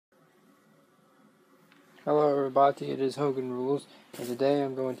Hello everybody, it is Hogan Rules, and today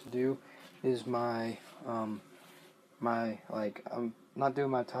I'm going to do is I'm not doing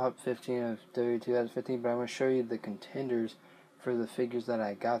my top 15 of WWE 2015, but I'm going to show you the contenders for the figures that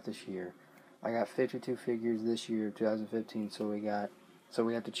I got this year. I got 52 figures this year, 2015,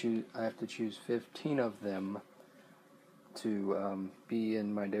 I have to choose 15 of them to be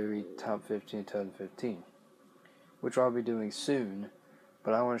in my WWE top 15 2015, which I'll be doing soon.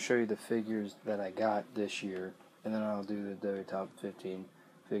 But I want to show you the figures that I got this year, and then I'll do the WWE Top 15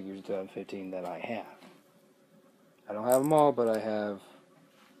 figures 2015 that I have. I don't have them all, but I have,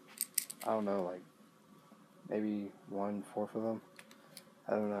 I don't know, like maybe 1/4 of them.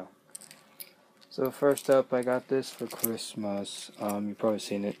 I don't know. So first up, I got this for Christmas. You've probably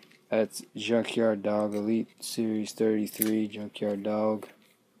seen it. That's Junkyard Dog Elite Series 33 Junkyard Dog.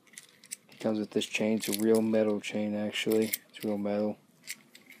 It comes with this chain. It's a real metal chain, actually. It's real metal.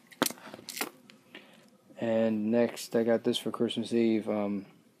 And next, I got this for Christmas Eve.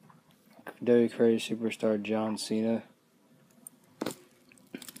 WWE Creative Superstar John Cena.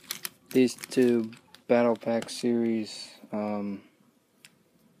 These two Battle Pack Series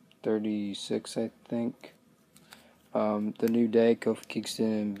 36, I think. The New Day, Kofi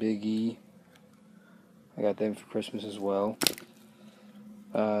Kingston and Big E. I got them for Christmas as well.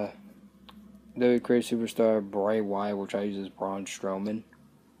 WWE Creative Superstar Bray Wyatt, which I use as Braun Strowman.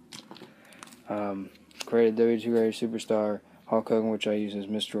 Created WWE Creative Superstar Hulk Hogan, which I use as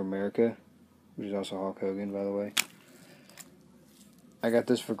Mr. America, which is also Hulk Hogan, by the way. I got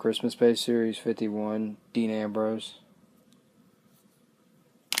this for Christmas Base Series 51, Dean Ambrose.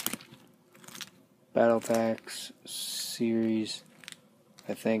 Battle Packs Series,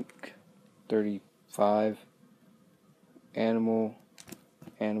 I think, 35, Animal,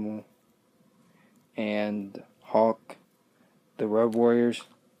 and Hawk, the Road Warriors.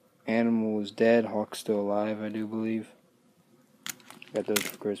 Animal is dead, Hawk's still alive, I do believe. Got those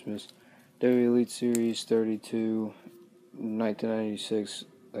for Christmas. WWE Elite Series 32, 1996,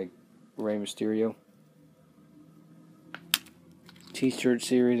 like Rey Mysterio. T-shirt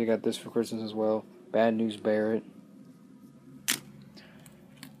series, I got this for Christmas as well. Bad News Barrett.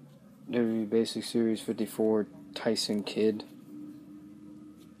 WWE Basic Series 54, Tyson Kidd.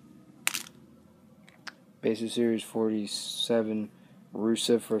 Basic Series 47,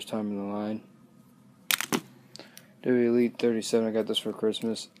 Rusev, first time in the line. WWE Elite 37, I got this for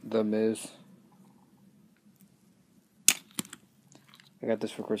Christmas, The Miz. I got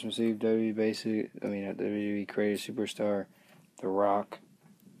this for Christmas Eve, WWE Creative Superstar, The Rock.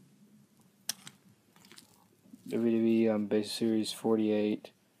 WWE Basic Series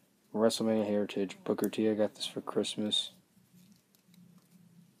 48, WrestleMania Heritage, Booker T, I got this for Christmas.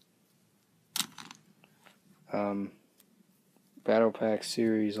 Battle Pack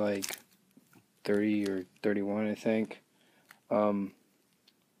Series like 30 or 31, I think.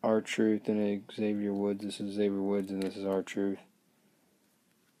 R-Truth and Xavier Woods. This is Xavier Woods and this is R-Truth.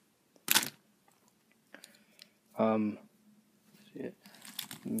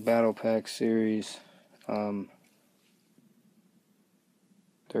 Battle Pack Series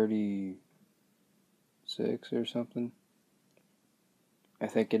 36 or something. I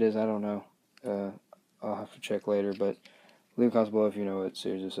think it is, I don't know. I'll have to check later, but leave comments below if you know what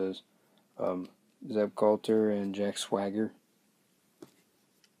series this is. Zeb Coulter and Jack Swagger.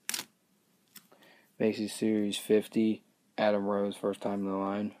 Basic Series 50, Adam Rose, first time in the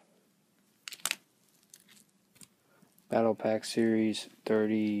line. Battle Pack Series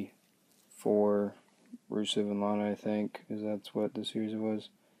 34, Rusev and Lana, I think, because that's what the series was.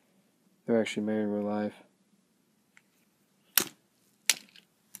 They're actually married in real life.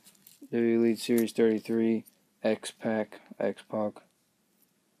 WWE Elite Series 33, X-Pac, X-Pac.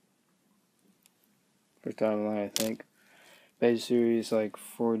 First time in the line, I think. Basic Series like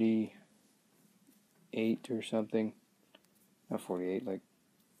 48 or something. Not 48, like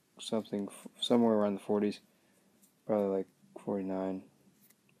something, somewhere around the 40s. Probably like 49,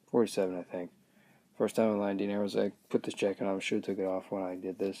 47, I think. First time in line, Dean Ambrose. I put this jacket on. I should have took it off when I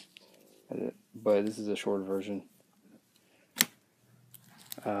did this. But this is a short version.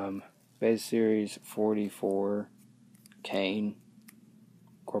 Base Series 44, Kane.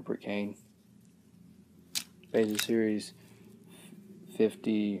 Corporate Kane. Base Series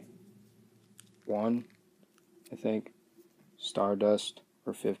 51, I think. Stardust,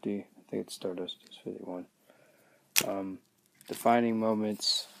 or 50. I think it's Stardust. It's 51. Defining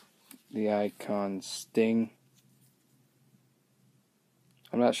moments, the icon Sting.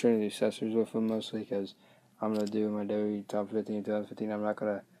 I'm not sharing the accessories with them mostly because I'm going to do my WWE Top 15 in 2015. I'm not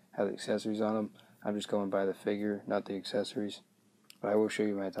going to have the accessories on them. I'm just going by the figure, not the accessories. But I will show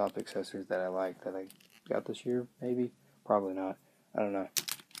you my top accessories that I like, that I got this year, maybe? Probably not. I don't know.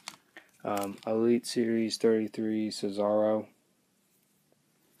 Elite Series 33 Cesaro.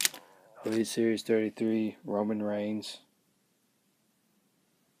 Elite Series 33 Roman Reigns.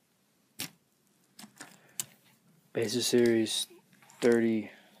 Basic Series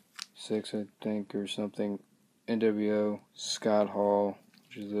 36, I think, or something. NWO Scott Hall,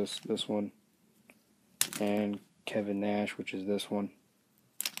 which is this one. And Kevin Nash, which is this one.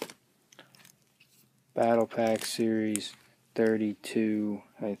 Battle Pack Series 32,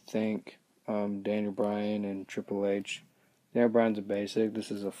 I think. Daniel Bryan and Triple H. Daniel Bryan's a basic.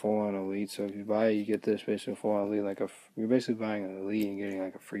 This is a full-on elite. So if you buy it, you get this basically full-on elite. You're basically buying an elite and getting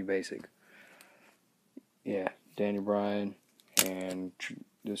like a free basic. Yeah, Daniel Bryan and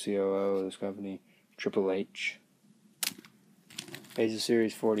the COO of this company, Triple H. Basic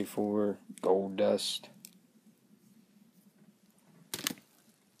Series 44, Gold Dust.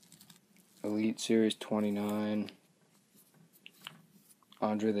 Elite Series 29,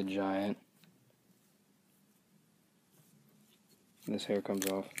 Andre the Giant. This hair comes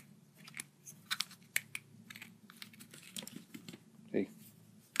off. See?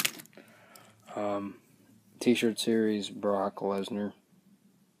 T-shirt series, Brock Lesnar.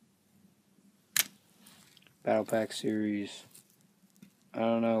 Battle Pack series, I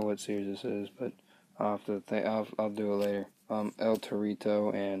don't know what series this is, but I'll have to think. I'll do it later. El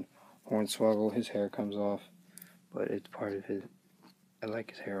Torito and Hornswoggle. His hair comes off, but it's part of his. I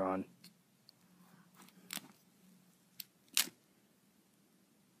like his hair on.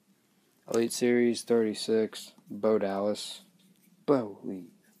 Elite Series 36, Bo Dallas. Bo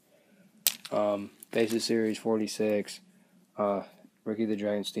Lee. Basic Series 46, Ricky the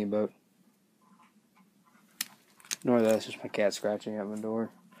Dragon Steamboat. Ignore that, it's just my cat scratching at my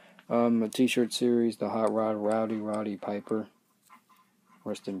door. A T-shirt series, the Hot Rod Roddy Piper.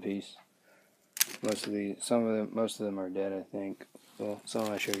 Rest in peace. Most of them are dead, I think. Well, some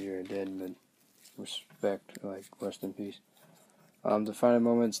I showed you are dead, but respect, like, rest in peace. Defining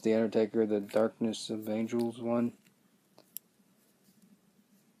Moments, The Undertaker, the Darkness of Angels one.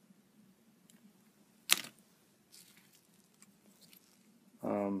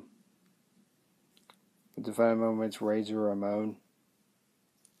 Defining Moments, Razor Ramon.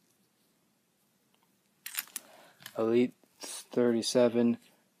 Elite 37,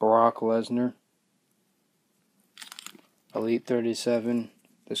 Brock Lesnar. Elite 37,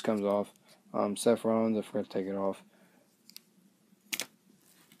 this comes off. Seth Rollins, I forgot to take it off.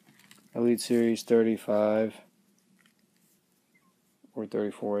 Elite Series 35, or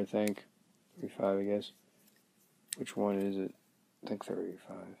 34, I think. 35, I guess. Which one is it? I think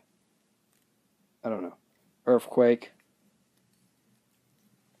 35. I don't know. Earthquake.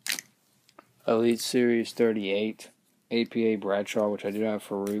 Elite Series 38, APA Bradshaw, which I do not have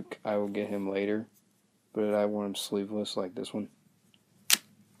Farouk. I will get him later, but I want him sleeveless like this one.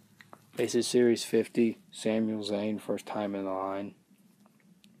 Basic Series 50, Samuel Zayn, first time in the line.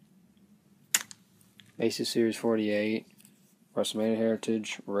 Basic Series 48, WrestleMania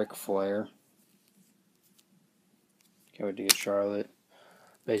Heritage, Ric Flair. Can't wait to get Charlotte.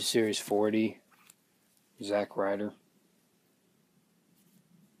 Basic Series 40, Zack Ryder.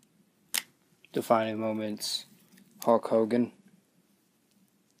 Defining Moments, Hulk Hogan.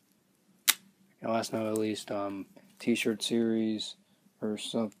 And last but not least, T-shirt series, or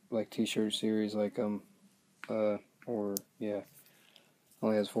some like T-shirt series, like or yeah,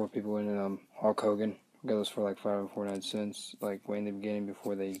 only has 4 people in it. Hulk Hogan. Got those for like 5.49 cents, like way in the beginning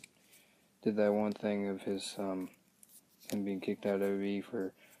before they did that one thing of his him being kicked out of WWE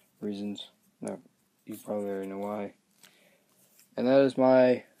for reasons. No, you probably already know why. And that's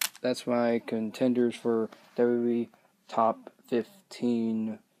my contenders for WWE top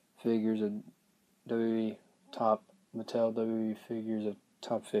 15 figures of WWE top Mattel WWE figures of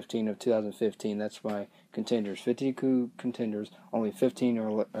top 15 of 2015. That's my contenders. 52 contenders. Only 15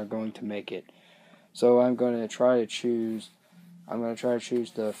 are going to make it. So I'm going to try to choose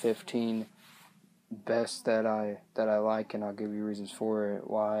the 15 best that I like, and I'll give you reasons for it,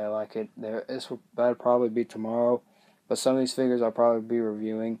 why I like it. That'll probably be tomorrow, but some of these figures I'll probably be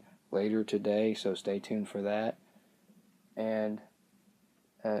reviewing later today, so stay tuned for that, and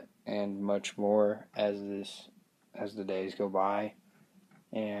much more as the days go by.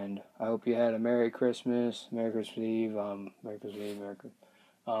 And I hope you had a Merry Christmas Eve,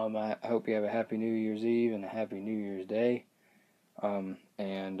 I hope you have a Happy New Year's Eve and a Happy New Year's Day, and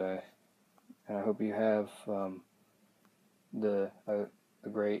I hope you have a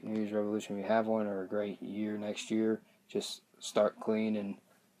great New Year's Revolution if you have one, or a great year next year. Just start clean and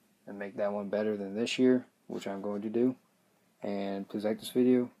make that one better than this year, which I'm going to do. And please like this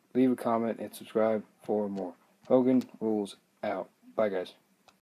video, leave a comment, and subscribe for more. Hogan rules out. Bye, guys.